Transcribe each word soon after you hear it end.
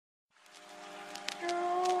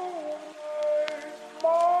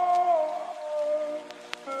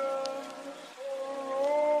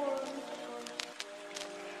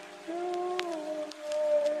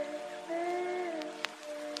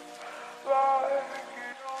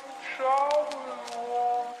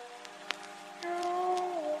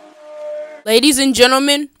Ladies and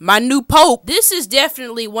gentlemen, my new pope. This is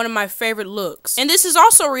definitely one of my favorite looks. And this is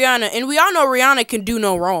also Rihanna, and we all know Rihanna can do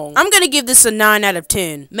no wrong. I'm gonna give this a 9 out of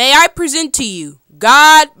 10. May I present to you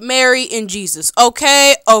God, Mary, and Jesus.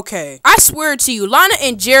 Okay. I swear to you, Lana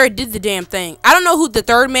and Jared did the damn thing. I don't know who the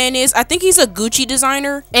third man is. I think he's a Gucci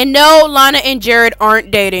designer. And no, Lana and Jared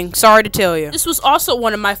aren't dating. Sorry to tell you. This was also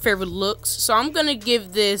one of my favorite looks, so I'm gonna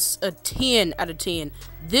give this a 10 out of 10.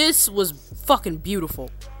 This was fucking beautiful.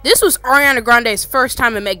 This was Ariana Grande's first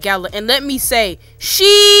time at Met Gala, and let me say,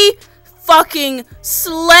 she fucking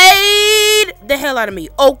slayed the hell out of me.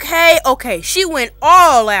 Okay, she went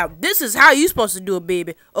all out. This is how you supposed to do it,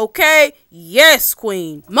 baby. Okay, yes,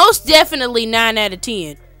 queen. Most definitely 9 out of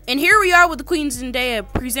 10. And here we are with the Queen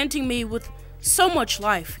Zendaya presenting me with so much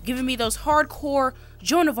life, giving me those hardcore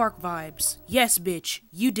Joan of Arc vibes. Yes, bitch,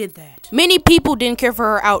 you did that. Many people didn't care for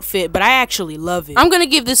her outfit, but I actually love it. I'm gonna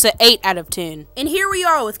give this a 8 out of 10. And here we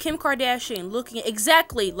are with Kim Kardashian looking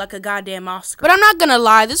exactly like a goddamn Oscar. But I'm not gonna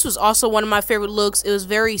lie, this was also one of my favorite looks. It was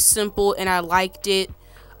very simple and I liked it.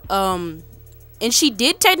 And she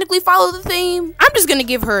did technically follow the theme. I'm just gonna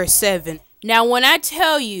give her a 7. Now, when I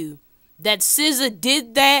tell you that SZA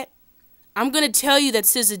did that, I'm gonna tell you that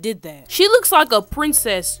SZA did that. She looks like a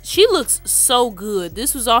princess. She looks so good.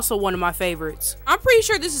 This was also one of my favorites. I'm pretty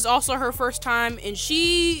sure this is also her first time, and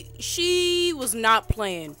she was not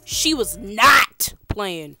playing. She was not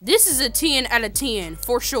playing. This is a 10 out of 10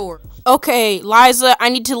 for sure. Okay, Liza, I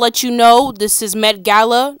need to let you know this is Met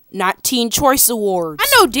Gala, not Teen Choice Awards.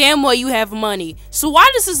 I know damn well you have money, so why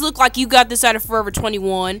does this look like you got this out of Forever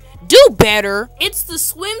 21? Do better. It's the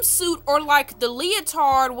swimsuit or like the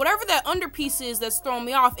leotard, whatever that underpiece is that's throwing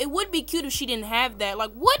me off. It would be cute if she didn't have that.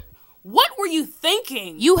 Like, what were you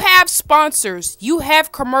thinking? You have sponsors, you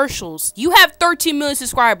have commercials, you have 13 million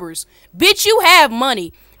subscribers. Bitch, you have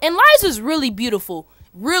money. And Liza's really beautiful,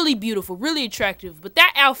 really attractive. But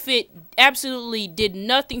that outfit absolutely did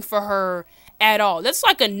nothing for her at all. That's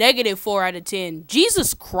like a negative 4 out of 10.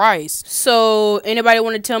 Jesus Christ. So, anybody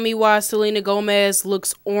want to tell me why Selena Gomez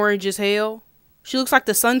looks orange as hell? She looks like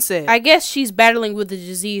the sunset. I guess she's battling with the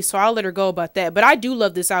disease, so I'll let her go about that. But I do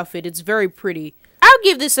love this outfit. It's very pretty. I'll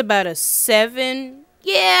give this about a 7.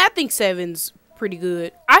 Yeah, I think 7's pretty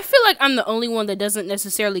good. I feel like I'm the only one that doesn't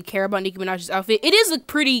necessarily care about Nicki Minaj's outfit. It is a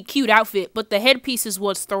pretty cute outfit, but the headpiece is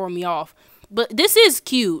what's throwing me off. But this is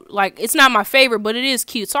cute. Like, it's not my favorite, but it is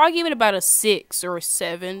cute. So I'll give it about a 6 or a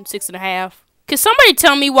 7, 6.5. Can somebody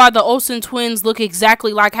tell me why the Olsen twins look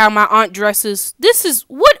exactly like how my aunt dresses? This is,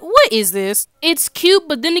 what is this? It's cute,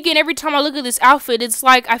 but then again, every time I look at this outfit, it's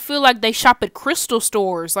like, I feel like they shop at crystal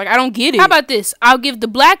stores. Like, I don't get it. How about this? I'll give the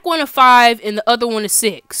black one a 5 and the other one a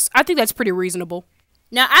 6. I think that's pretty reasonable.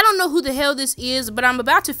 Now, I don't know who the hell this is, but I'm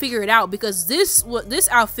about to figure it out because this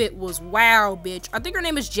outfit was wow, bitch. I think her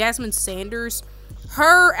name is Jasmine Sanders.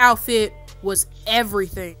 Her outfit was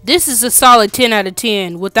everything. This is a solid 10 out of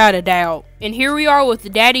 10, without a doubt. And here we are with the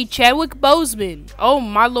Daddy Chadwick Boseman. Oh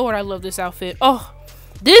my lord, I love this outfit. Oh,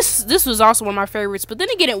 this was also one of my favorites, but then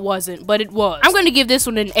again, it wasn't, but it was. I'm going to give this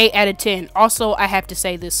one an 8 out of 10. Also, I have to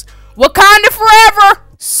say this. Wakanda forever!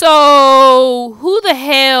 So, who the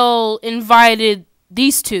hell invited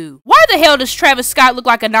these two? Why the hell does Travis Scott look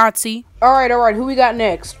like a Nazi? Alright, who we got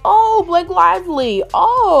next? Oh, Blake Lively.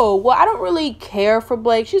 Oh, well, I don't really care for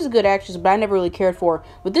Blake. She's a good actress, but I never really cared for her.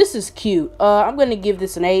 But this is cute. I'm gonna give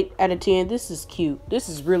this an 8 out of 10. This is cute. This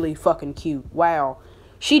is really fucking cute. Wow.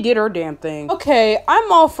 She did her damn thing. Okay,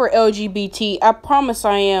 I'm all for LGBT. I promise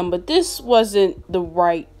I am, but this wasn't the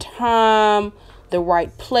right time, the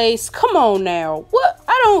right place. Come on now. What?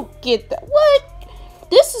 I don't get that. What?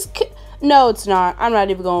 This is... No, it's not. I'm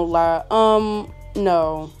not even gonna lie.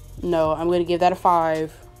 No, I'm gonna give that a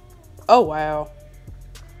 5. Oh, wow.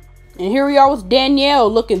 And here we are with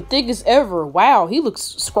Danielle looking thick as ever. Wow, he looks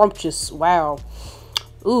scrumptious. Wow.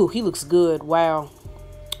 Ooh, he looks good. Wow.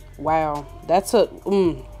 That's a,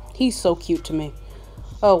 he's so cute to me.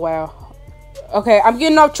 Oh, wow. Okay, I'm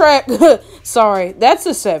getting off track. Sorry, that's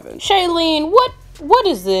a 7. Shailene, what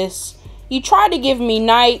is this? You tried to give me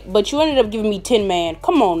Night, but you ended up giving me Tin Man.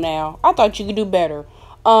 Come on now. I thought you could do better.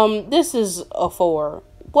 This is a 4.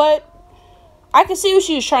 What? I can see what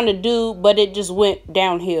she was trying to do, but it just went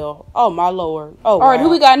downhill. Oh, my lord. Oh, wow. Alright, who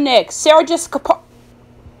we got next? Sarah Jessica Parker.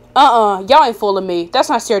 Y'all ain't fooling me. That's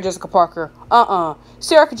not Sarah Jessica Parker.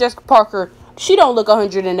 Sarah Jessica Parker, she don't look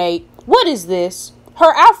 108. What is this?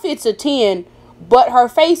 Her outfit's a 10, but her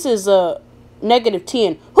face is a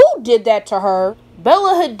 -10. Who did that to her?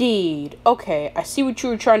 Bella Hadid. Okay, I see what you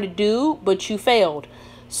were trying to do, but you failed.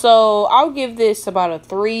 So, I'll give this about a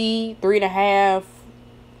 3, 3.5.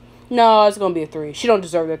 No, it's gonna be a 3. She don't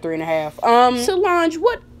deserve that 3.5. Solange,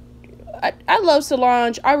 what? I love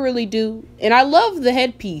Solange. I really do. And I love the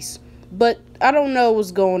headpiece. But I don't know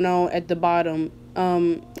what's going on at the bottom.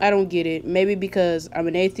 I don't get it. Maybe because I'm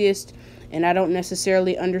an atheist and I don't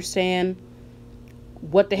necessarily understand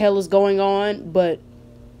what the hell is going on. But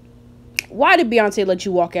why did Beyonce let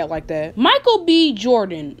you walk out like that? Michael B.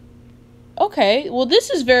 Jordan. Okay, well, this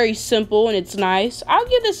is very simple and it's nice. I'll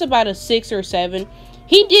give this about a 6 or 7.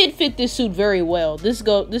 He did fit this suit very well. This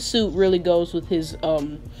suit really goes with his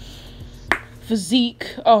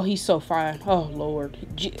physique. Oh, he's so fine. Oh, Lord.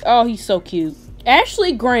 Oh, he's so cute.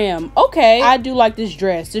 Ashley Graham. Okay, I do like this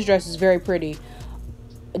dress. This dress is very pretty.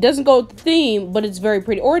 It doesn't go with the theme, but it's very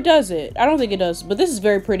pretty. Or does it? I don't think it does, but this is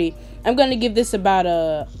very pretty. I'm going to give this about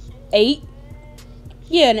a 8.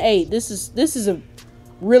 Yeah, an 8. This is a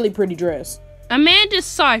really pretty dress. Amanda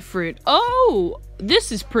Seyfried. Oh,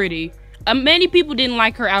 this is pretty. Many people didn't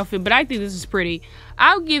like her outfit, but I think this is pretty.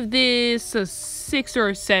 I'll give this a 6 or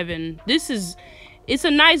a 7. It's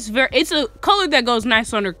a nice, it's a color that goes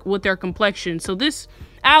nice on her with their complexion. So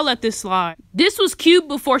I'll let this slide. This was cute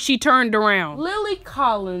before she turned around. Lily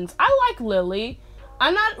Collins. I like Lily.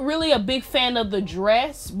 I'm not really a big fan of the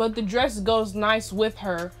dress, but the dress goes nice with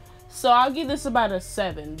her. So I'll give this about a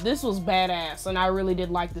 7. This was badass, and I really did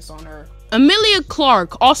like this on her. Amelia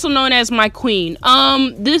Clark, also known as my queen.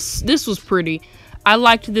 This was pretty. I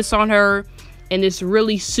liked this on her, and this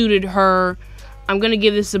really suited her. I'm gonna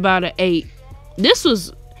give this about an 8.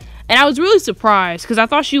 And I was really surprised because I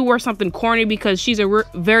thought she would wear something corny because she's a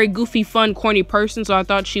very goofy, fun, corny person. So I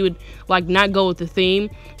thought she would like not go with the theme.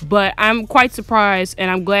 But I'm quite surprised, and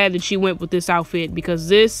I'm glad that she went with this outfit because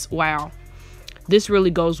wow. This really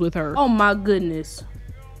goes with her. Oh my goodness.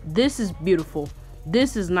 This is beautiful.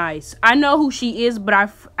 This is nice. I know who she is, but I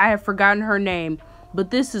have forgotten her name. But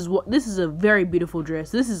this is a very beautiful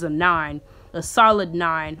dress. This is a 9. A solid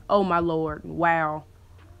 9. Oh my Lord. Wow.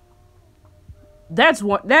 That's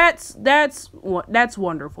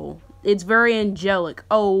wonderful. It's very angelic.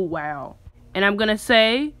 Oh wow. And I'm gonna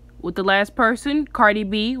say with the last person, Cardi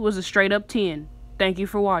B was a straight up 10. Thank you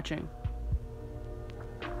for watching.